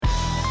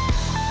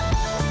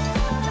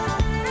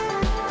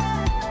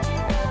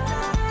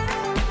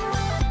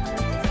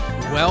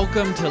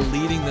Welcome to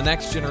Leading the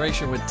Next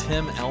Generation with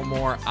Tim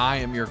Elmore. I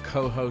am your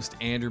co-host,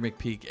 Andrew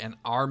McPeak, and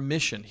our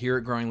mission here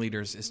at Growing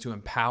Leaders is to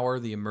empower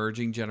the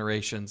emerging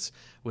generations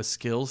with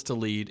skills to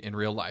lead in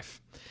real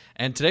life.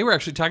 And today we're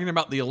actually talking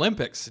about the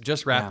Olympics.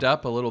 Just wrapped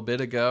up a little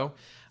bit ago.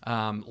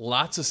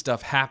 Lots of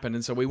stuff happened,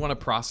 and so we want to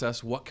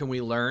process what can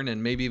we learn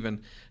and maybe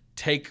even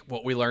take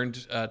what we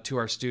learned to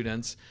our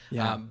students.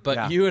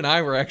 You and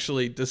I were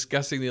actually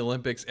discussing the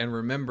Olympics and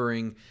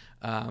remembering,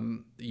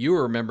 you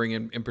were remembering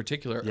in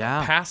particular,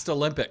 past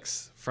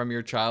Olympics from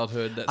your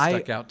childhood that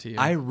stuck out to you.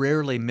 I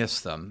rarely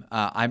miss them.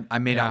 I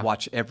may not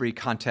watch every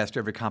contest,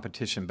 every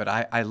competition, but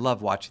I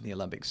love watching the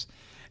Olympics.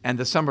 And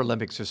the Summer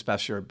Olympics are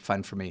especially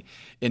fun for me.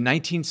 In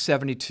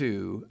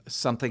 1972,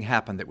 something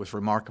happened that was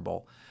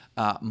remarkable.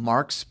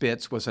 Mark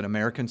Spitz was an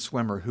American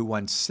swimmer who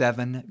won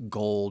 7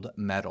 gold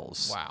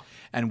medals. Wow.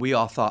 And we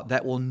all thought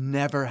that will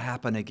never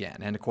happen again.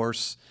 And of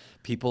course,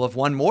 people have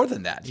won more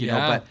than that, you know,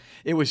 but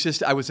it was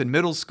just, I was in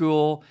middle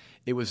school.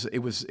 It was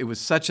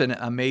such an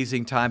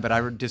amazing time, but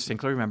I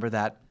distinctly remember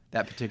that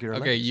particular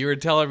Okay, Olympics. you were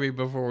telling me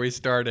before we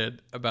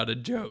started about a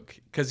joke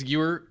because you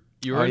were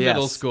in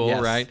middle school,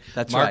 right?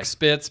 That's Mark right.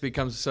 Spitz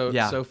becomes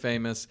so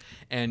famous,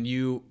 and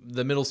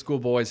the middle school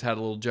boys had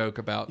a little joke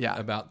about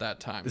that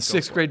time. The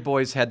sixth grade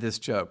boys had this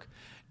joke.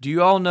 Do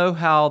you all know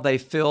how they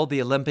fill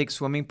the Olympic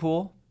swimming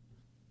pool?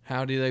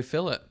 How do they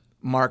fill it?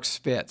 Mark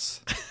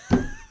Spitz.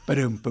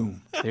 Ba-doom,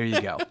 boom. There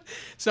you go.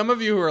 Some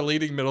of you who are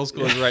leading middle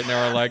schoolers right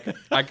now are like,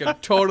 I can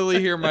totally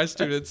hear my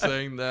students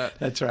saying that.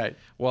 That's right.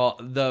 Well,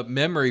 the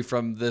memory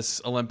from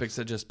this Olympics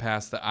that just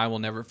passed that I will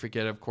never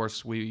forget, of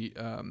course, we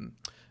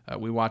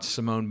watched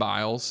Simone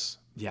Biles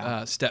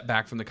step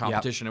back from the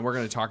competition, and we're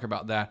going to talk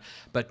about that.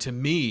 But to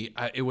me,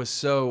 it was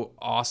so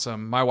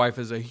awesome. My wife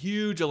is a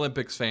huge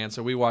Olympics fan,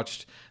 so we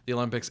watched the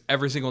Olympics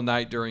every single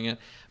night during it.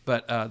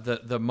 But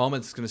the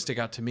moment that's going to stick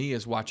out to me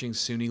is watching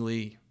Suni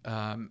Lee,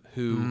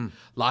 who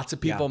lots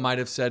of people might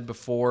have said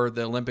before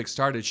the Olympics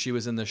started, she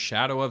was in the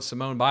shadow of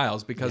Simone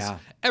Biles because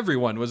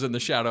everyone was in the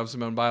shadow of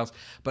Simone Biles.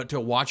 But to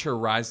watch her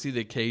rise to the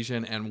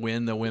occasion and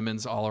win the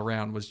women's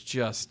all-around was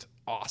just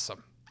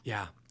awesome.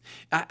 Yeah.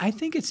 I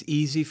think it's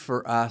easy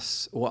for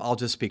us, well, I'll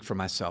just speak for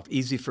myself,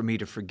 easy for me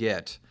to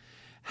forget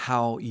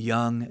how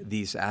young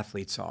these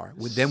athletes are.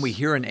 Then we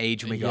hear an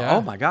age and we go,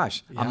 oh my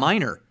gosh, a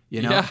minor,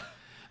 you know?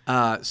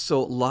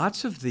 So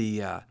lots of the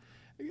a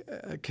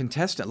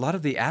lot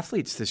of the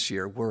athletes this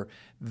year were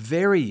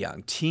very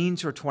young,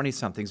 teens or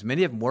 20-somethings.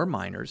 Many of them were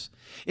minors.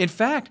 In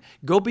fact,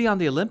 go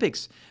beyond the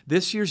Olympics.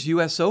 This year's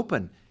U.S.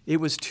 Open, it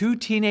was 2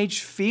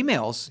 teenage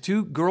females,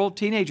 2 girl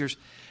teenagers,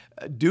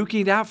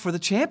 duking it out for the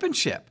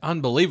championship.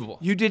 Unbelievable.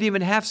 You didn't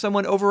even have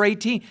someone over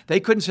 18. They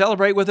couldn't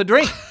celebrate with a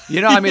drink.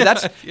 You know, I mean,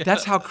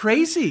 that's how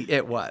crazy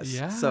it was.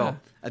 Yeah. So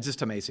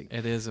just amazing.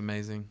 It is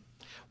amazing.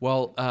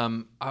 Well,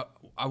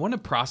 I want to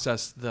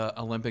process the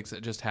Olympics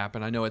that just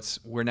happened. I know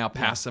we're now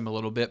past them a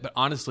little bit, but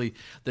honestly,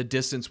 the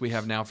distance we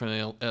have now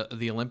from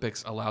the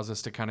Olympics allows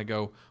us to kind of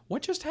go,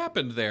 what just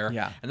happened there?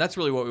 Yeah. And that's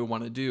really what we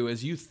want to do.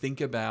 As you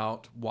think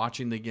about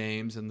watching the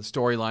games and the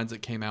storylines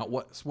that came out,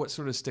 what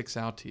sort of sticks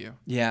out to you?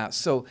 Yeah,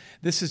 so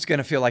this is going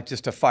to feel like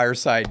just a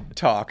fireside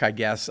talk, I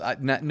guess.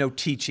 No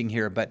teaching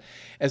here, but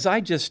as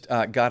I just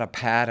got a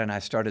pad and I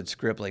started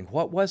scribbling,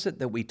 what was it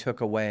that we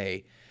took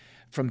away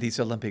from these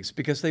Olympics?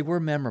 Because they were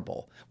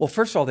memorable. Well,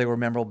 first of all, they were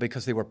memorable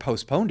because they were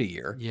postponed a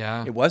year.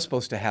 Yeah. It was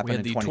supposed to happen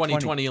in 2020. We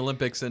had the 2020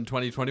 Olympics in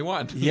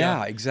 2021.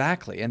 Yeah,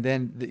 exactly. And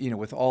then,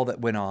 with all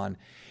that went on,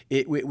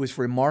 it was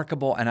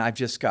remarkable, and I've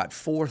just got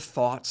 4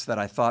 thoughts that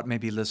I thought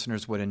maybe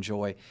listeners would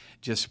enjoy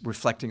just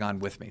reflecting on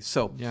with me.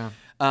 So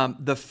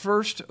the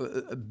first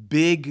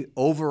big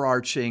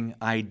overarching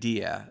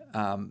idea,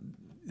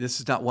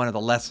 this is not one of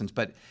the lessons,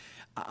 but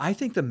I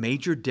think the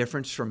major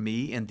difference for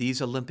me in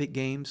these Olympic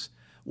Games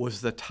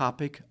was the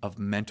topic of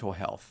mental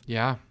health.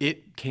 Yeah.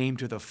 It came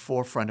to the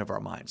forefront of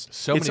our minds.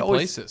 So many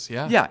places,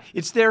 Yeah,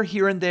 it's there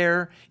here and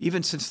there,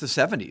 even since the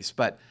 70s,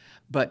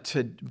 but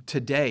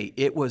today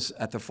it was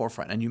at the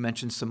forefront. And you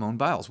mentioned Simone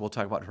Biles. We'll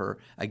talk about her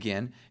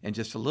again in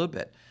just a little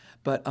bit.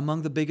 But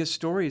among the biggest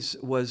stories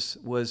was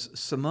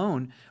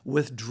Simone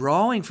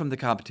withdrawing from the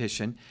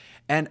competition.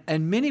 And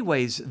in many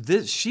ways,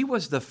 she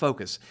was the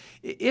focus.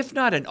 If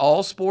not in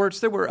all sports,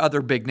 there were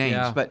other big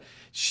names, but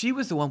she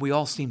was the one we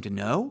all seemed to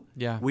know.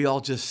 Yeah. We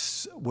all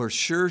just were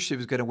sure she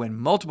was going to win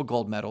multiple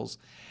gold medals.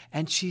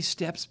 And she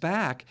steps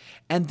back.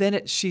 And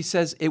then she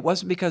says, it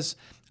wasn't because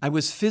I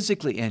was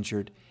physically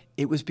injured.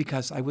 It was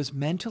because I was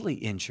mentally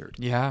injured.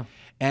 Yeah.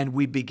 And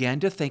we began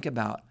to think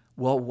about,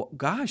 well,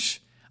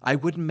 gosh, I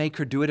wouldn't make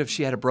her do it if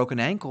she had a broken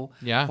ankle.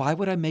 Yeah. Why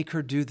would I make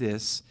her do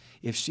this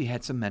if she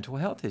had some mental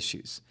health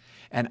issues?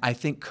 And I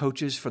think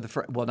coaches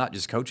not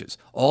just coaches,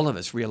 all of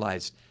us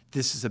realized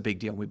this is a big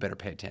deal and we better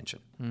pay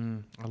attention.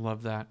 I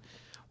love that.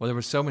 Well, there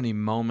were so many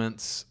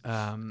moments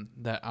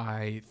that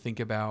I think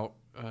about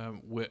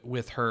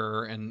with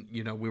her, and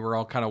we were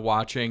all kind of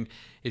watching.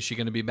 Is she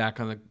going to be back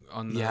on the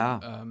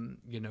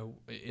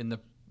in the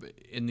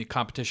in the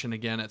competition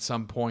again at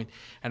some point.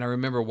 And I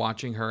remember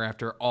watching her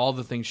after all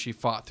the things she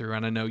fought through.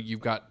 And I know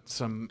you've got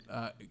some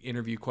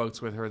interview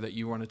quotes with her that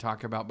you want to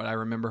talk about, but I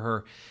remember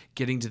her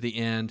getting to the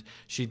end.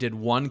 She did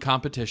one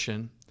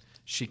competition.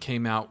 She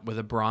came out with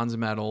a bronze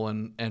medal,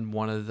 and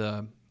one of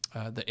the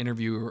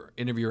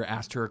interviewer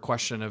asked her a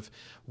question of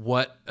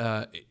what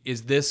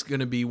is this going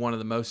to be one of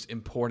the most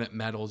important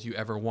medals you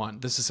ever won?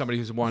 This is somebody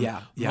who's won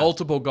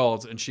multiple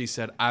golds, and she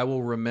said, "I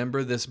will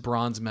remember this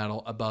bronze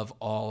medal above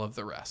all of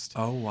the rest."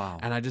 Oh wow!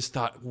 And I just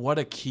thought, what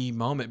a key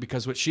moment,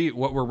 because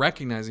what we're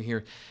recognizing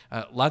here,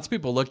 lots of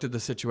people looked at the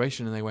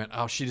situation and they went,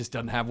 "Oh, she just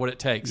doesn't have what it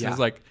takes." Yeah. And it's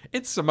like,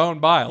 it's Simone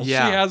Biles.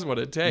 Yeah. She has what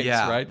it takes,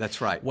 right?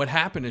 That's right. What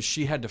happened is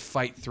she had to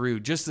fight through,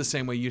 just the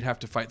same way you'd have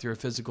to fight through a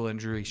physical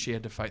injury. She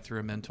had to fight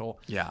through a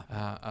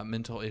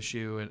mental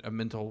issue and a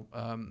mental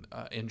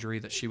injury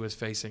that she was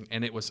facing,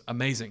 and it was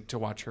amazing to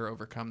watch her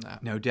overcome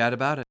that. No doubt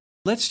about it.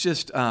 Let's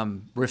just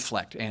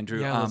reflect,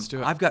 Andrew. Yeah, let's do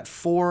it. I've got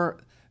 4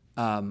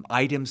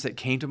 items that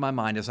came to my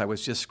mind as I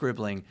was just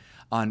scribbling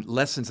on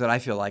lessons that I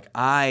feel like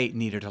I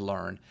needed to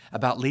learn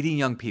about leading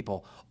young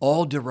people,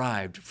 all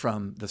derived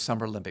from the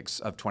Summer Olympics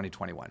of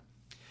 2021.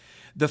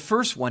 The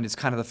first one is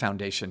kind of the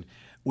foundation.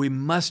 We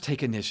must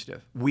take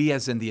initiative. We,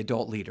 as in the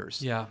adult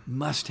leaders,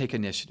 must take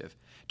initiative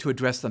to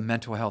address the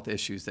mental health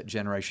issues that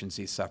Generation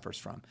Z suffers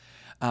from.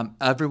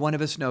 Every one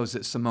of us knows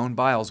that Simone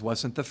Biles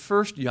wasn't the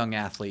first young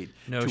athlete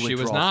to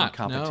withdraw from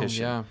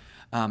competition.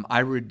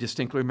 I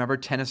distinctly remember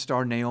tennis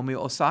star Naomi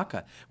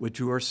Osaka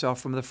withdrew herself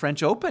from the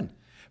French Open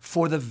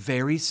for the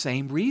very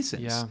same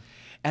reasons. Yeah.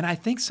 And I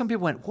think some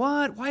people went,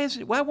 "What? Why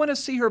I want to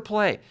see her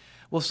play."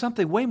 Well,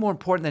 something way more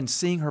important than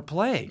seeing her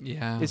play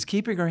is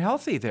keeping her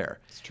healthy there.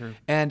 It's true.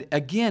 And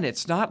again,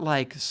 it's not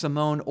like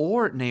Simone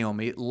or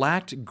Naomi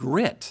lacked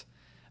grit.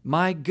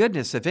 My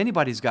goodness, if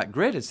anybody's got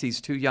grit, it's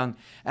these 2 young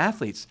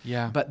athletes.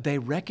 Yeah. But they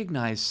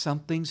recognize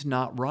something's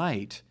not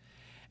right.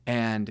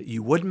 And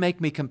you wouldn't make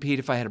me compete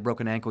if I had a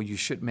broken ankle. You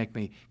shouldn't make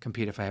me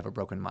compete if I have a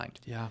broken mind.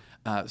 Yeah.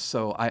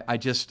 So I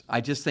just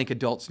think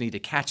adults need to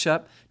catch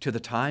up to the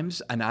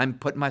times, and I'm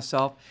putting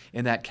myself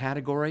in that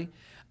category.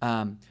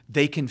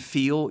 They can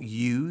feel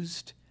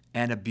used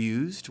and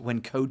abused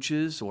when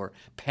coaches or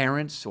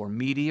parents or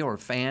media or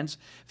fans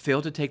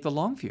fail to take the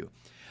long view.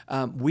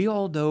 We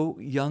all know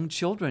young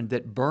children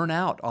that burn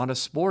out on a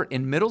sport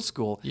in middle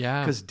school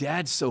because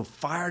dad's so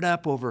fired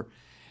up over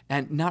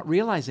and not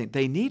realizing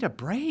they need a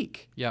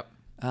break. Yep.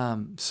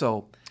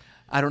 So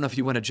I don't know if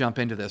you want to jump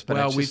into this, but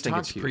I just think it's huge.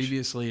 We've talked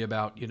previously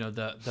about,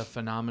 the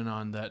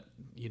phenomenon that,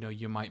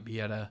 you might be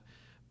at a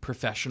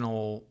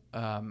professional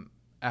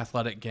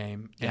athletic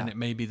game, and it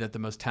may be that the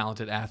most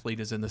talented athlete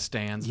is in the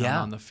stands,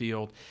 not on the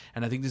field.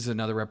 And I think this is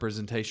another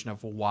representation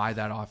of why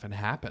that often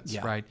happens,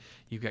 right?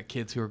 You've got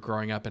kids who are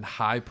growing up in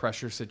high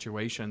pressure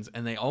situations,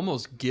 and they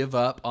almost give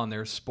up on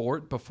their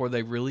sport before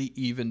they really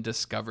even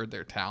discovered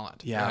their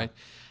talent, right?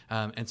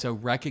 And so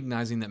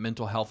recognizing that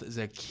mental health is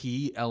a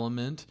key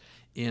element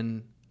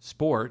in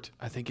sport,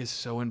 I think, is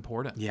so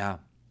important. Yeah,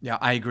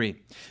 I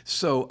agree.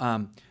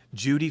 So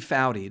Judy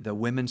Foudy, the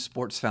Women's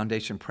Sports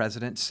Foundation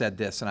president, said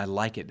this, and I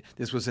like it.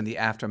 This was in the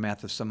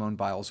aftermath of Simone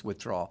Biles'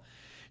 withdrawal.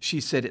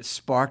 She said it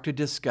sparked a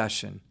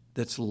discussion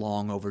that's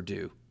long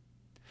overdue.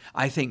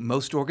 I think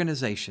most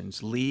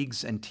organizations,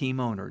 leagues, and team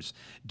owners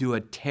do a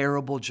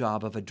terrible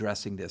job of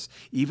addressing this,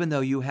 even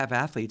though you have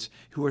athletes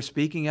who are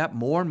speaking up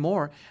more and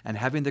more and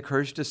having the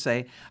courage to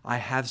say, I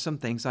have some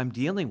things I'm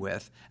dealing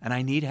with and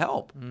I need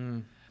help.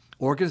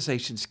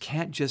 Organizations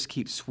can't just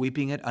keep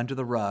sweeping it under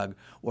the rug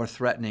or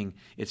threatening.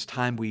 It's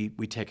time we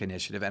take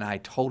initiative. And I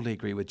totally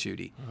agree with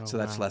Judy. So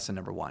that's lesson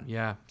number 1.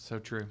 Yeah, so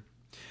true.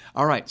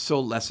 All right, so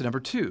lesson number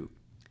 2.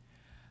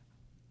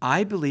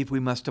 I believe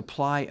we must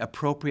apply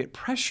appropriate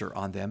pressure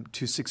on them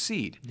to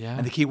succeed. Yeah.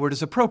 And the key word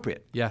is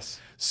appropriate. Yes.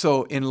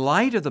 So in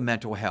light of the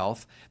mental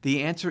health,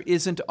 the answer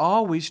isn't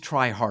always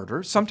try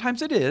harder.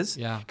 Sometimes it is,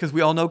 because we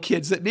all know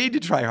kids that need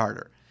to try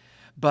harder.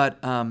 But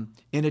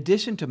in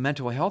addition to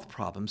mental health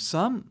problems,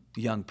 some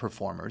young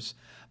performers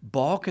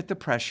balk at the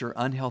pressure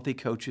unhealthy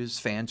coaches,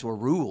 fans, or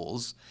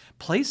rules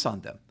place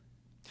on them.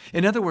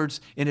 In other words,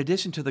 in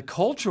addition to the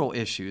cultural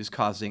issues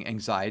causing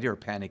anxiety or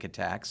panic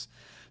attacks,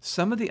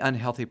 some of the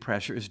unhealthy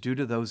pressure is due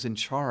to those in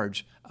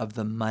charge of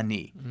the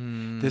money.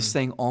 This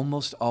thing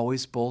almost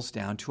always boils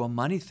down to a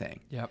money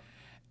thing. Yep.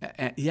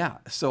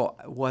 So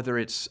whether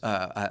it's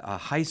a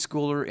high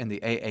schooler in the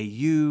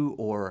AAU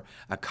or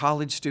a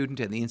college student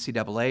in the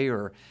NCAA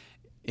or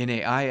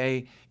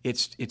NAIA,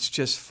 it's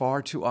just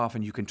far too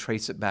often you can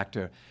trace it back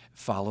to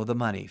follow the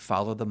money,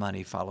 follow the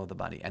money, follow the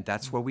money, and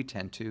that's where we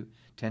tend to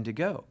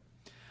go.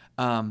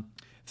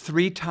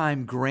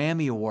 3-time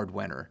Grammy Award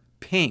winner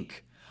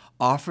Pink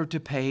offered to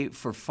pay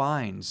for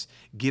fines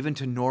given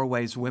to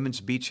Norway's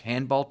women's beach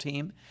handball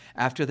team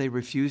after they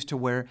refused to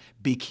wear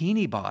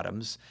bikini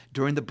bottoms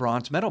during the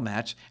bronze medal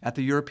match at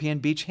the European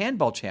Beach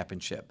Handball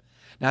Championship.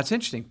 Now, it's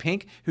interesting.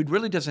 Pink, who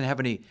really doesn't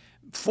have any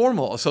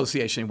formal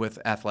association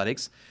with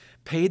athletics,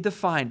 paid the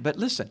fine. But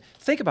listen,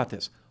 think about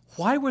this.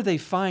 Why were they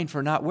fined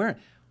for not wearing?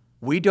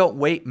 We don't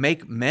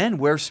make men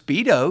wear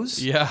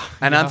Speedos. Yeah.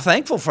 And I'm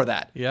thankful for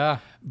that. Yeah.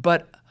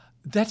 But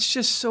That's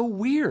just so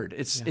weird.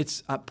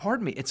 It's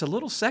pardon me, it's a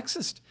little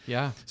sexist.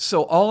 Yeah.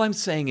 So all I'm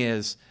saying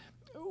is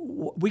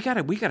we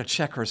gotta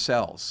check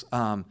ourselves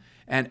and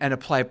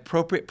apply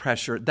appropriate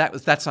pressure.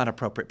 That's not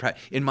appropriate.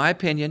 In my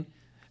opinion,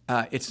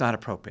 it's not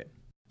appropriate.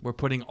 We're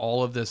putting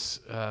all of this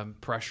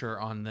pressure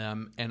on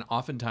them, and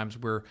oftentimes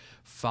we're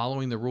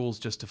following the rules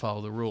just to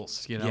follow the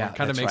rules. You know, it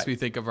kind of makes me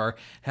think of our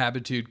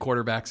habitude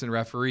quarterbacks and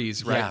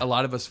referees, right? Yeah. A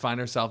lot of us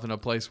find ourselves in a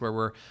place where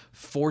we're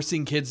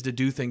forcing kids to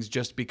do things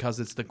just because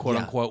it's the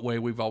quote-unquote way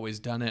we've always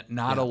done it,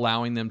 not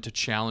allowing them to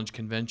challenge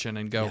convention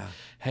and go,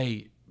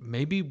 hey,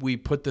 maybe we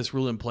put this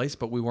rule in place,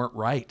 but we weren't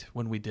right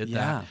when we did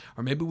that.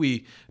 Or maybe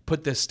we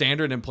put this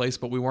standard in place,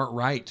 but we weren't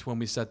right when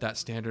we set that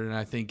standard. And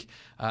I think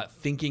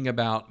thinking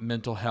about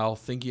mental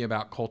health, thinking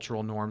about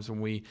cultural norms when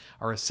we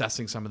are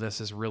assessing some of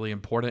this is really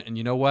important. And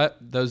you know what?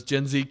 Those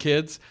Gen Z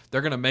kids,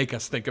 they're going to make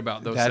us think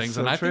about those things.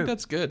 And I think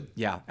that's good.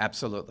 Yeah,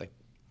 absolutely.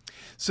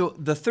 So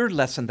the third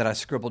lesson that I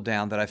scribbled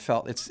down that I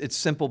felt, it's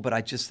simple, but I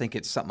just think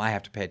it's something I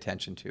have to pay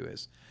attention to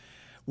is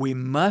we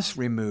must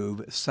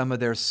remove some of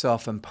their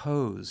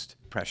self-imposed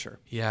pressure.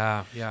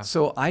 Yeah.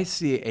 So I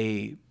see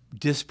a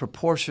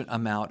disproportionate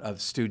amount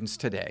of students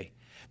today.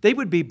 They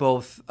would be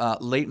both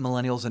late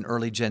millennials and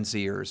early Gen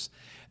Zers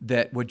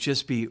that would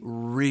just be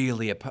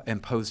really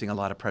imposing a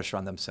lot of pressure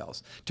on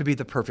themselves to be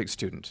the perfect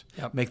student,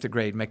 make the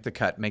grade, make the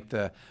cut, make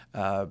the,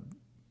 the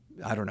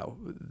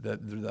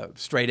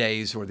straight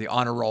A's or the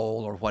honor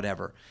roll or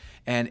whatever.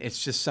 And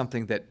it's just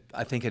something that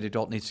I think an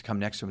adult needs to come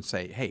next to him and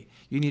say, hey,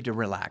 you need to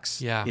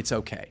relax. Yeah. It's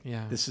okay.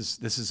 Yeah. This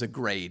is a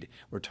grade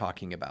we're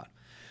talking about.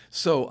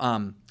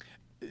 So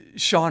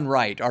Sean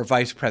Wright, our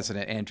vice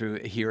president, Andrew,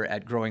 here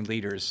at Growing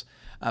Leaders,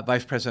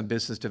 vice president of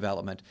business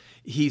development,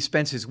 he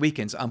spends his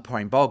weekends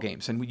umpiring ball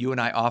games. And you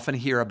and I often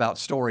hear about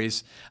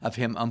stories of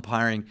him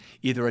umpiring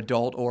either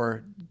adult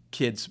or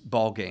kids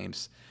ball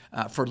games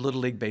for Little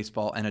League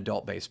baseball and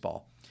adult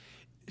baseball.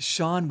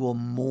 Sean will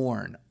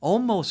mourn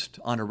almost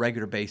on a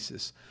regular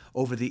basis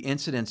over the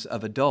incidents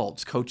of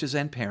adults, coaches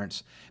and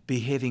parents,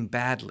 behaving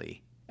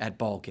badly at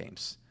ball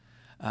games,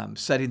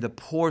 setting the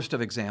poorest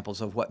of examples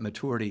of what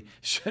maturity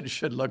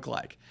should look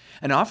like.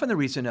 And often the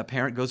reason a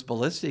parent goes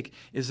ballistic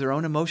is their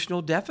own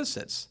emotional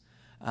deficits.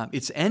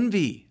 It's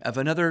envy of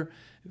another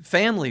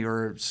family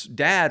or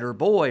dad or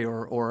boy,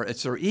 or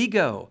it's their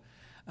ego.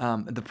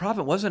 The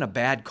problem wasn't a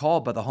bad call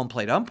by the home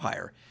plate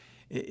umpire.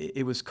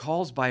 It was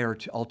caused by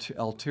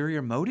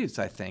ulterior motives,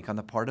 I think, on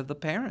the part of the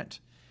parent.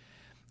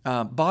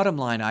 Bottom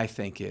line, I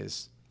think,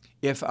 is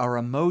if our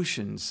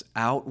emotions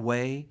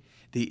outweigh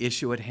the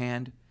issue at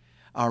hand,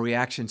 our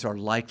reactions are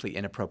likely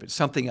inappropriate.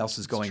 Something else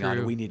is going on,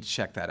 and we need to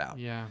check that out.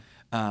 Yeah.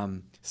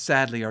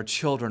 Sadly, our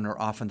children are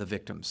often the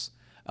victims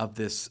of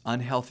this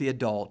unhealthy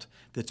adult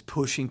that's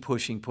pushing,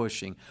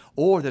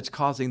 or that's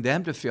causing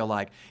them to feel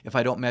like, if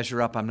I don't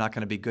measure up, I'm not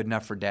going to be good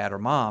enough for dad or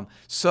mom,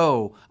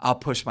 so I'll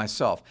push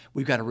myself.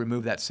 We've got to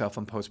remove that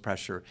self-imposed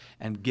pressure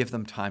and give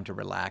them time to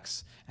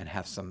relax and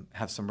have some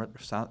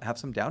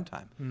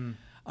downtime.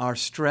 Our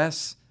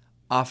stress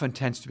often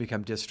tends to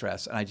become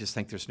distress, and I just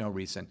think there's no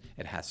reason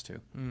it has to.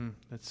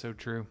 That's so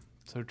true.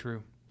 So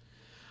true.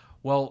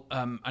 Well,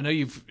 I know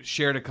you've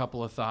shared a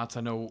couple of thoughts.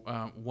 I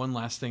know one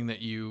last thing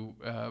that you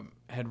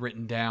had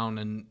written down,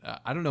 and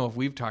I don't know if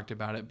we've talked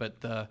about it,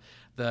 but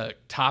the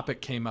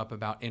topic came up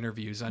about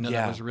interviews. I know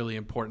that was really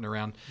important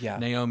around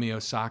Naomi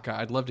Osaka.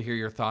 I'd love to hear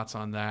your thoughts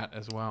on that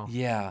as well.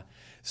 Yeah.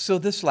 So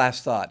this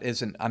last thought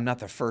I'm not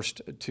the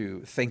first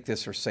to think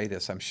this or say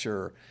this, I'm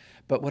sure.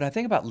 But when I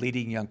think about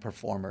leading young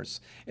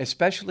performers,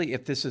 especially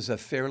if this is a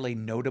fairly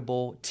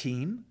notable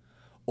team,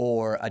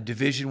 or a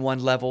Division I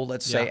level,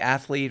 let's say,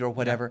 athlete or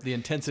whatever. The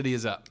intensity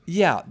is up.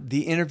 Yeah,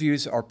 the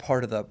interviews are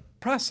part of the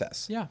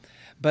process. Yeah.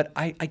 But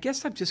I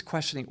guess I'm just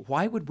questioning,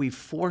 why would we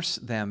force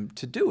them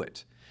to do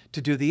it,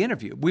 to do the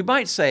interview? We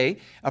might say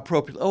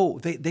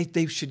appropriately,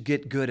 they should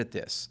get good at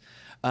this.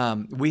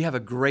 We have a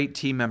great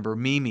team member,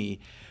 Mimi,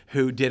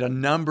 who did a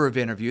number of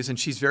interviews, and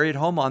she's very at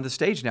home on the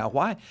stage now.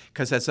 Why?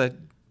 Because as a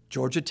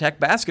Georgia Tech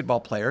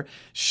basketball player,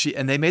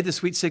 and they made the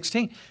Sweet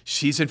 16.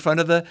 She's in front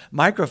of the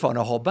microphone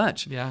a whole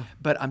bunch. Yeah.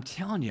 But I'm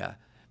telling you,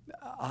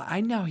 I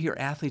now hear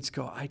athletes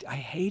go, I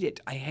hate it.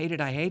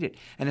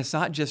 And it's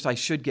not just I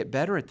should get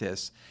better at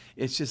this.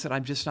 It's just that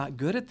I'm just not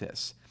good at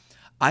this.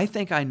 I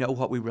think I know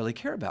what we really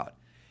care about.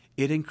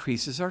 It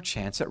increases our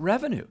chance at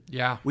revenue.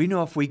 Yeah. We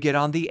know if we get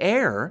on the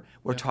air,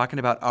 we're talking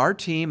about our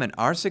team and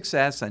our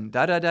success and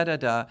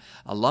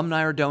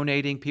alumni are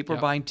donating, people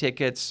are buying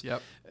tickets.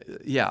 Yep.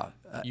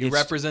 You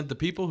represent the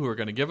people who are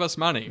going to give us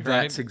money,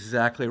 right? That's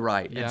exactly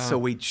right. Yeah. And so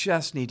we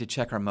just need to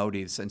check our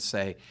motives and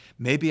say,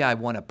 maybe I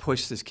want to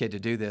push this kid to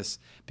do this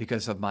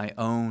because of my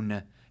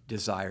own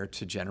desire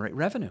to generate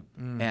revenue.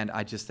 And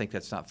I just think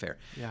that's not fair.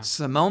 Yeah.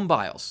 Simone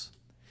Biles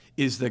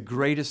is the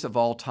greatest of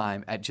all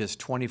time at just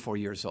 24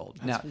 years old.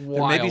 That's now,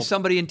 wild. There may be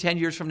somebody in 10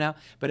 years from now,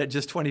 but at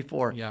just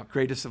 24,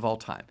 greatest of all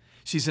time.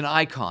 She's an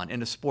icon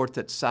in a sport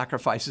that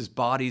sacrifices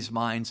bodies,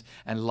 minds,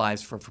 and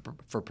lives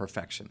for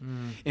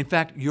perfection. In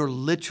fact, you're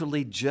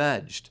literally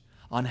judged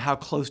on how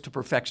close to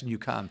perfection you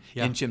come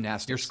in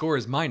gymnastics. Your score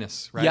is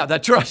minus, right? Yeah,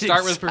 that's right. We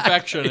start with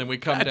perfection and we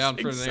come down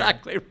from there.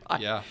 Exactly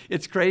right. Yeah.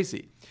 It's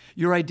crazy.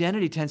 Your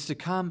identity tends to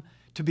come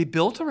to be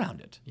built around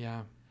it.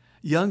 Yeah.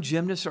 Young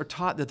gymnasts are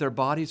taught that their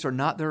bodies are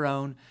not their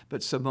own,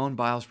 but Simone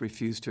Biles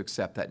refused to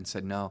accept that and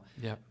said, no,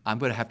 I'm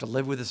going to have to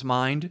live with this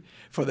mind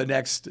for the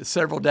next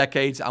several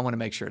decades. I want to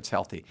make sure it's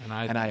healthy.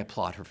 And I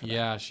applaud her for that.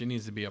 Yeah, she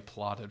needs to be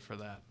applauded for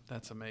that.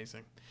 That's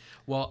amazing.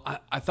 Well,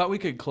 I thought we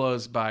could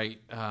close by,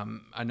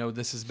 I know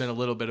this has been a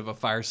little bit of a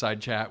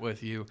fireside chat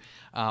with you.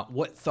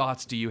 What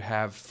thoughts do you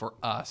have for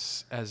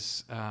us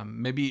as,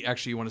 maybe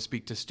actually you want to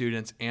speak to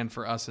students and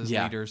for us as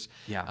leaders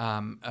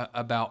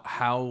about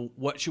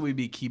what should we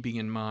be keeping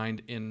in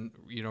mind in,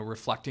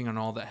 reflecting on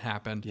all that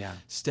happened,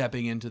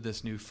 stepping into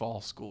this new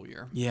fall school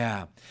year?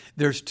 Yeah,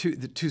 there's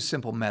two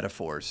simple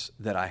metaphors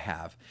that I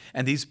have,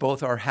 and these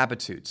both are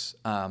habitudes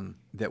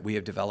that we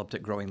have developed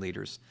at Growing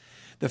Leaders.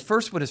 The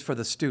first one is for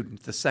the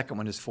student. The second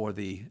one is for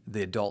the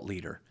adult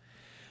leader.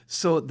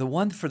 So the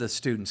one for the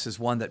students is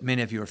one that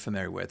many of you are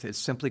familiar with. It's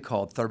simply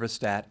called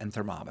thermostat and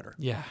thermometer.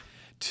 Yeah.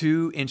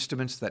 Two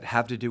instruments that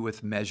have to do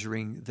with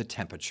measuring the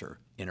temperature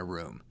in a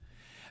room.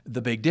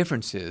 The big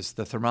difference is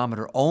the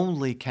thermometer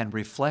only can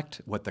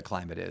reflect what the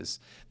climate is.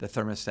 The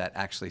thermostat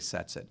actually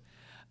sets it.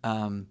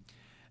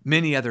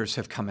 Many others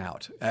have come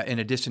out, in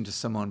addition to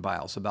Simone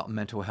Biles, about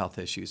mental health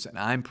issues, and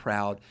I'm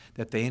proud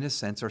that they, in a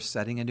sense, are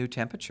setting a new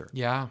temperature.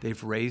 Yeah.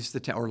 They've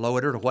raised or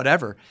lowered it or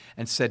whatever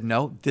and said,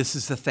 no, this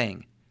is the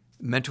thing.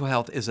 Mental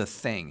health is a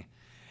thing.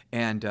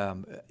 And,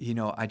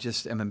 I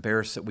just am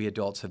embarrassed that we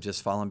adults have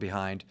just fallen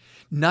behind,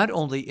 not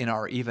only in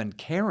our even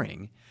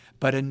caring,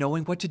 but in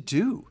knowing what to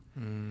do.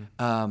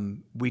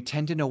 We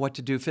tend to know what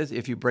to do.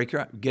 If you break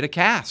your arm, get a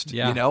cast, or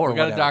we got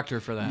whatever. A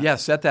doctor for that. Yeah,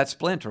 set that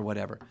splint or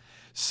whatever.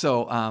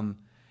 So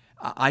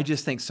I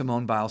just think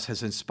Simone Biles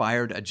has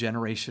inspired a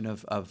generation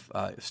of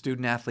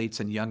student athletes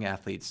and young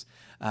athletes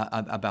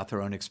about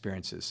their own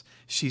experiences.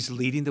 She's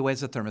leading the way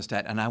as a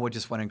thermostat, and I would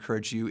just want to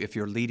encourage you, if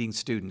you're leading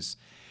students,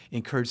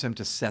 encourage them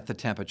to set the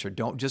temperature.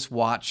 Don't just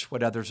watch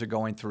what others are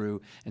going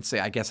through and say,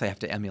 I guess I have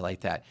to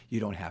emulate that. You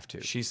don't have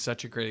to. She's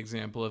such a great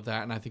example of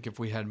that. And I think if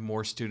we had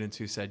more students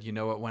who said, you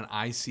know what, when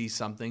I see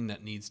something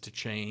that needs to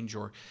change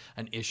or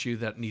an issue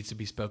that needs to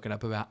be spoken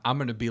up about, I'm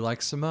going to be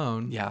like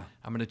Simone. Yeah.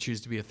 I'm going to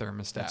choose to be a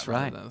thermostat That's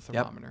rather right. than a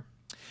thermometer.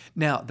 Yep.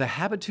 Now, the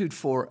habitude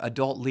for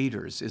adult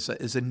leaders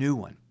is a new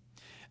one.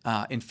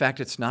 In fact,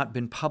 it's not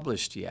been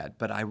published yet,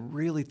 but I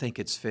really think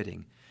it's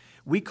fitting.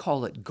 We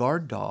call it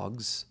guard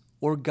dogs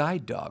or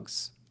guide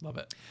dogs. Love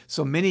it.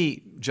 So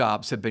many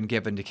jobs have been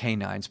given to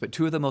canines, but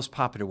two of the most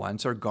popular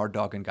ones are guard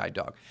dog and guide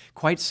dog.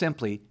 Quite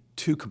simply,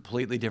 two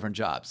completely different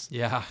jobs.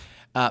 Yeah.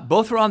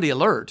 Both are on the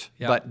alert,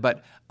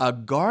 but a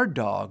guard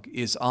dog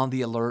is on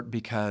the alert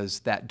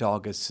because that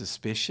dog is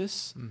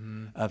suspicious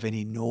of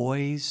any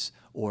noise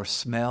or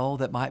smell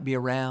that might be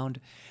around.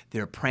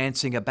 They're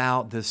prancing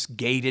about this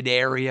gated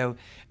area,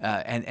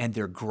 and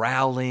they're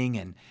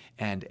growling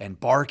and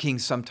barking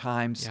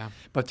sometimes,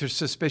 but they're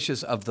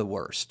suspicious of the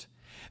worst.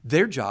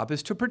 Their job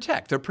is to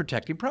protect. They're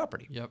protecting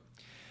property. Yep.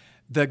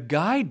 The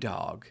guide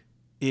dog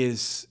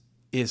is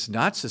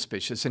not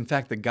suspicious. In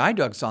fact, the guide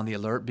dog's on the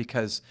alert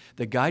because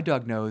the guide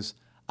dog knows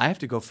I have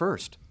to go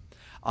first.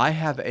 I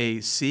have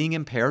a seeing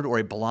impaired or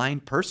a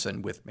blind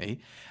person with me,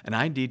 and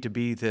I need to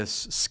be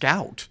this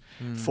scout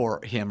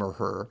for him or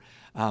her.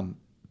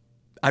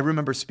 I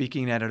remember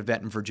speaking at an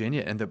event in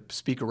Virginia, and the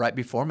speaker right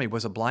before me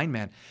was a blind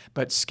man,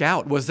 but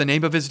Scout was the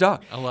name of his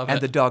dog. I love it.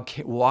 And the dog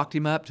walked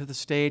him up to the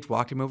stage,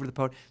 walked him over to the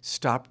podium,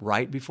 stopped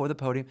right before the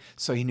podium,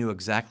 so he knew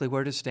exactly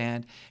where to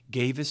stand,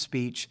 gave his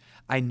speech.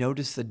 I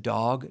noticed the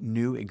dog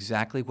knew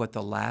exactly what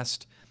the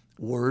last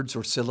words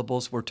or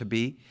syllables were to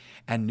be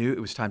and knew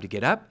it was time to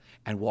get up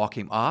and walk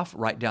him off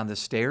right down the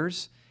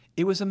stairs.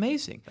 It was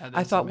amazing.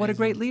 I thought, what a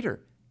great leader.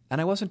 And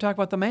I wasn't talking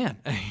about the man.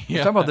 I was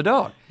talking about the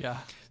dog. Yeah.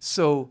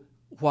 So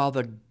while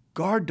the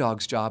guard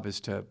dog's job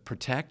is to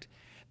protect,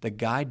 the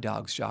guide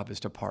dog's job is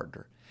to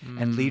partner.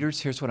 And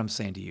leaders, here's what I'm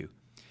saying to you.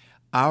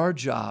 Our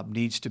job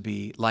needs to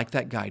be, like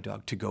that guide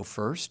dog, to go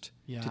first,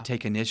 to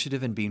take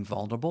initiative in being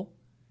vulnerable,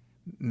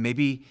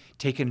 maybe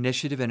take an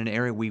initiative in an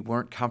area we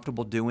weren't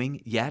comfortable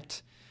doing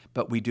yet,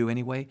 but we do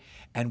anyway,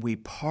 and we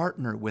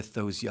partner with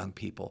those young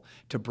people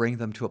to bring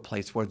them to a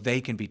place where they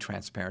can be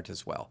transparent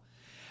as well.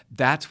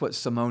 That's what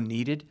Simone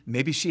needed.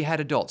 Maybe she had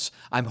adults,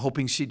 I'm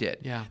hoping she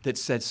did, that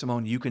said,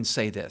 Simone, you can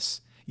say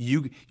this.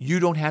 You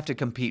don't have to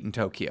compete in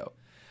Tokyo.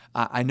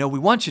 I know we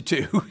want you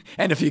to,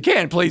 and if you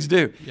can, please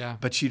do. Yeah.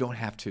 But you don't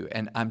have to.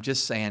 And I'm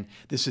just saying,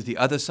 this is the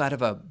other side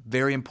of a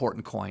very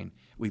important coin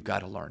we've got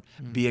to learn.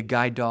 Be a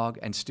guide dog,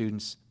 and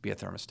students, be a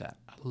thermostat.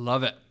 I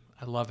love it.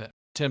 I love it.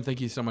 Tim,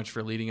 thank you so much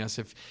for leading us.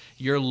 If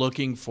you're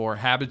looking for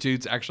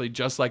habitudes, actually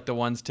just like the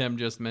ones Tim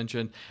just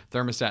mentioned,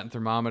 thermostat and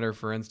thermometer,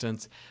 for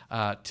instance,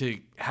 to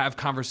have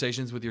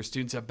conversations with your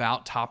students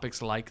about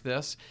topics like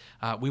this,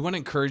 we want to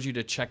encourage you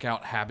to check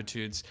out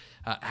Habitudes.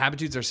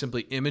 Habitudes are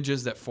simply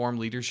images that form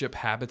leadership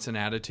habits and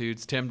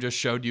attitudes. Tim just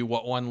showed you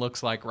what one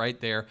looks like right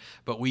there,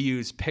 but we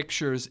use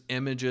pictures,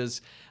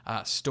 images,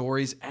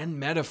 stories, and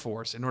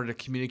metaphors in order to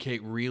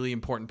communicate really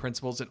important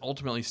principles and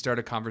ultimately start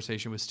a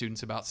conversation with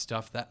students about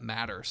stuff that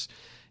matters.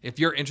 If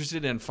you're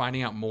interested in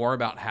finding out more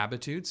about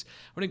Habitudes, I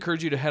would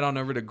encourage you to head on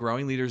over to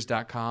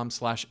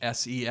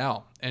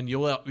growingleaders.com/SEL, and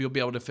you'll be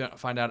able to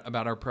find out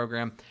about our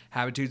program,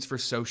 Habitudes for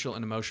Social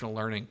and Emotional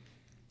Learning.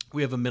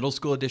 We have a middle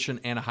school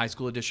edition and a high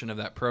school edition of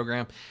that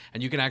program,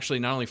 and you can actually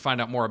not only find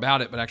out more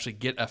about it, but actually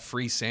get a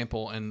free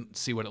sample and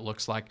see what it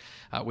looks like.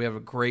 We have a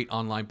great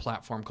online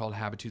platform called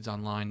Habitudes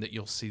Online that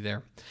you'll see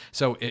there.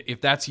 So if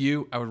that's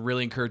you, I would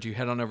really encourage you,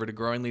 head on over to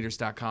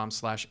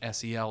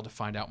growingleaders.com/SEL to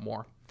find out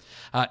more.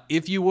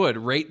 If you would,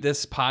 rate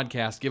this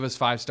podcast, give us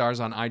 5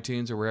 stars on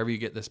iTunes or wherever you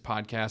get this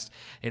podcast.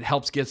 It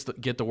helps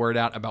get the word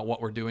out about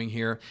what we're doing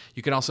here.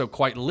 You can also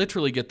quite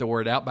literally get the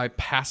word out by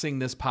passing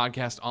this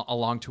podcast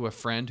along to a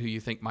friend who you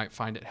think might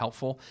find it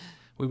helpful.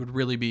 We would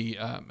really be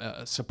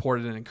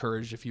supported and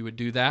encouraged if you would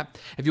do that.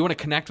 If you want to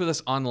connect with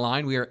us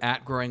online, we are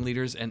at Growing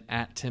Leaders and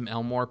at Tim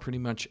Elmore, pretty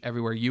much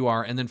everywhere you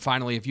are. And then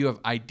finally, if you have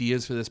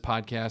ideas for this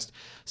podcast,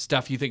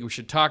 stuff you think we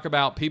should talk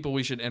about, people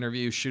we should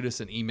interview, shoot us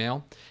an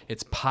email.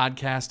 It's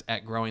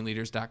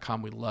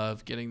podcast@growingleaders.com. We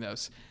love getting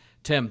those.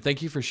 Tim,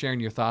 thank you for sharing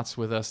your thoughts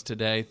with us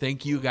today.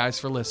 Thank you guys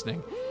for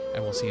listening,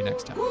 and we'll see you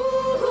next time.